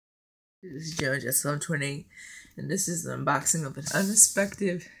This is Gemini Jets UPS and this is an unboxing of an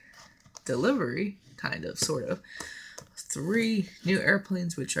unexpected delivery, kind of, sort of. 3 new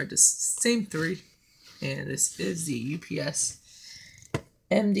airplanes, which are the same 3, and this is the UPS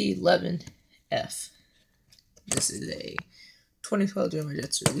MD-11F. This is a 2012 Gemini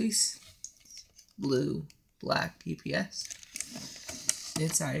Jets release, blue, black UPS.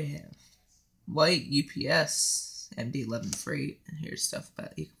 Inside I have white UPS MD-11 freight, and here's stuff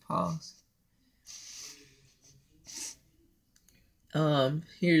about you can pause.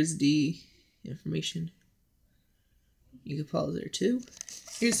 Here's the information. You can pause there too.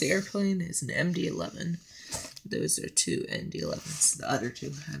 Here's the airplane. It's an MD-11. Those are 2 MD-11s. The other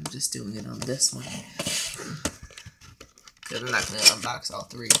 2, I'm just doing it on this one, because I'm not going to unbox all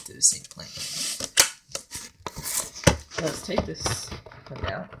 3 to the same plane. Let's take this one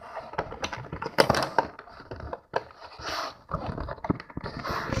out.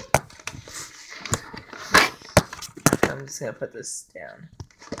 I'm just going to put this down.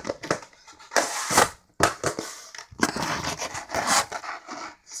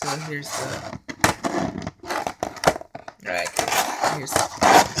 So here's the... Alright, here's the...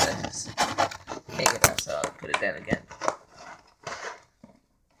 Can't get out, so I'll put it down again.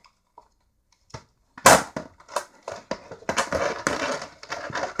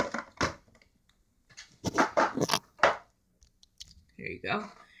 Here you go.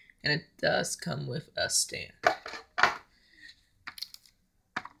 And it does come with a stand.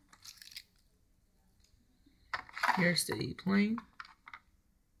 Here's the plane.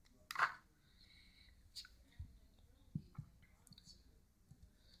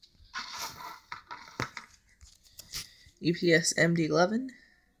 UPS MD-11.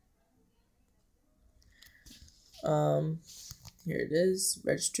 Here it is,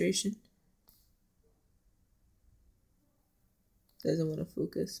 registration. Doesn't want to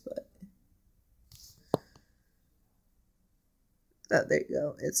focus, but there you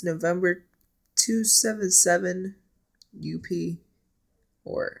go. It's November 277 UP,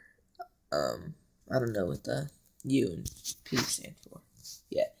 or I don't know what the U and P stand for.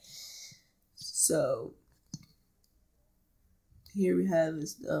 Yeah. So here we have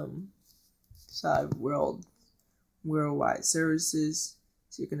is side worldwide services,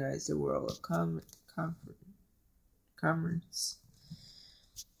 synchronize the world of commerce.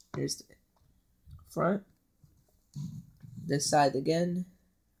 Here's the front. This side again,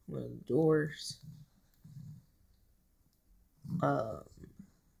 one of the doors.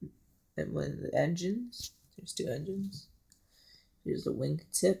 And one of the engines. There's 2 engines. Here's the wing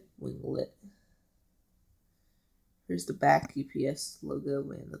tip, winglet. Here's the back UPS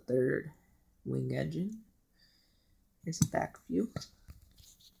logo and the 3rd wing engine. Here's the back view.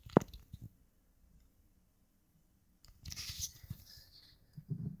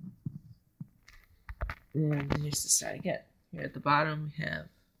 And here's the side again. Here at the bottom we have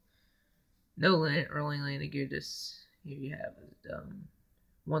no rolling landing gear. Here you have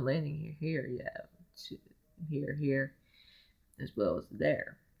 1 landing gear. Here you have 2 here, as well as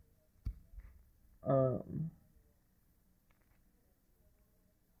there.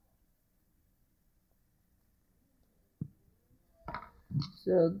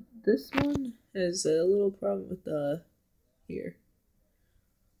 So this one has a little problem with the here.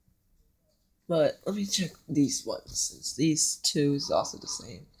 But let me check these ones, since these 2 is also the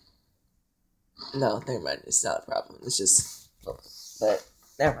same. No, never mind, it's not a problem. It's just, but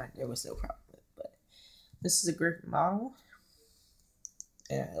never mind, there was no problem with it. But this is a great model.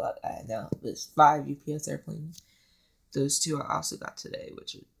 And now there's 5 UPS airplanes. Those 2 I also got today,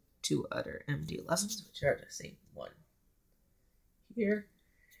 which are 2 other MD-11s, which are the same one. Here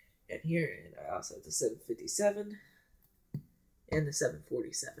and here, and I also have the 757 and the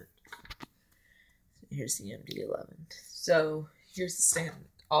 747. Here's the MD-11. So here's the stand.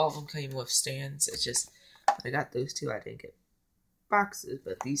 All of them came with stands. It's just I got those 2. I didn't get boxes,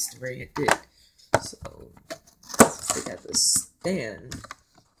 but these 3 I did. So they got the stand.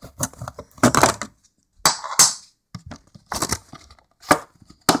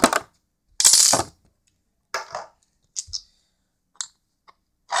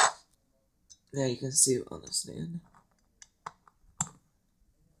 Now you can see it on the stand.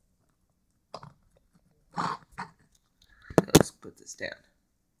 Let's put this down.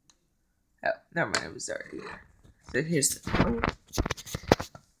 Oh, never mind, it was already there. So here's the phone.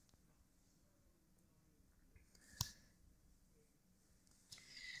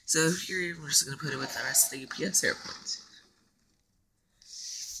 So here we're just going to put it with the rest of the UPS airplanes.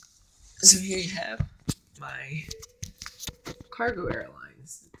 So here you have my cargo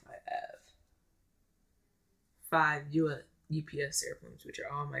airlines. I have 5 UPS airplanes, which are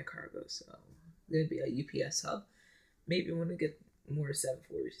all my cargo. So going to be a UPS hub. Maybe want to get more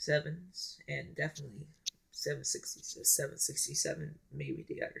 747s and definitely 767, maybe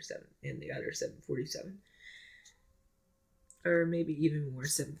the other 747, or maybe even more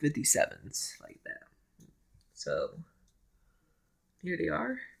 757s like that. So here they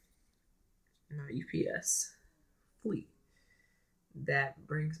are, my UPS fleet. That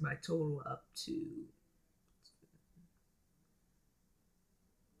brings my total up to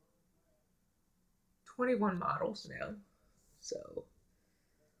 21 models now. So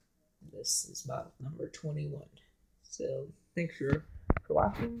this is model number 21. So thanks for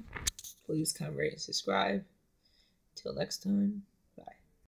watching. Please comment, rate, and subscribe. Till next time.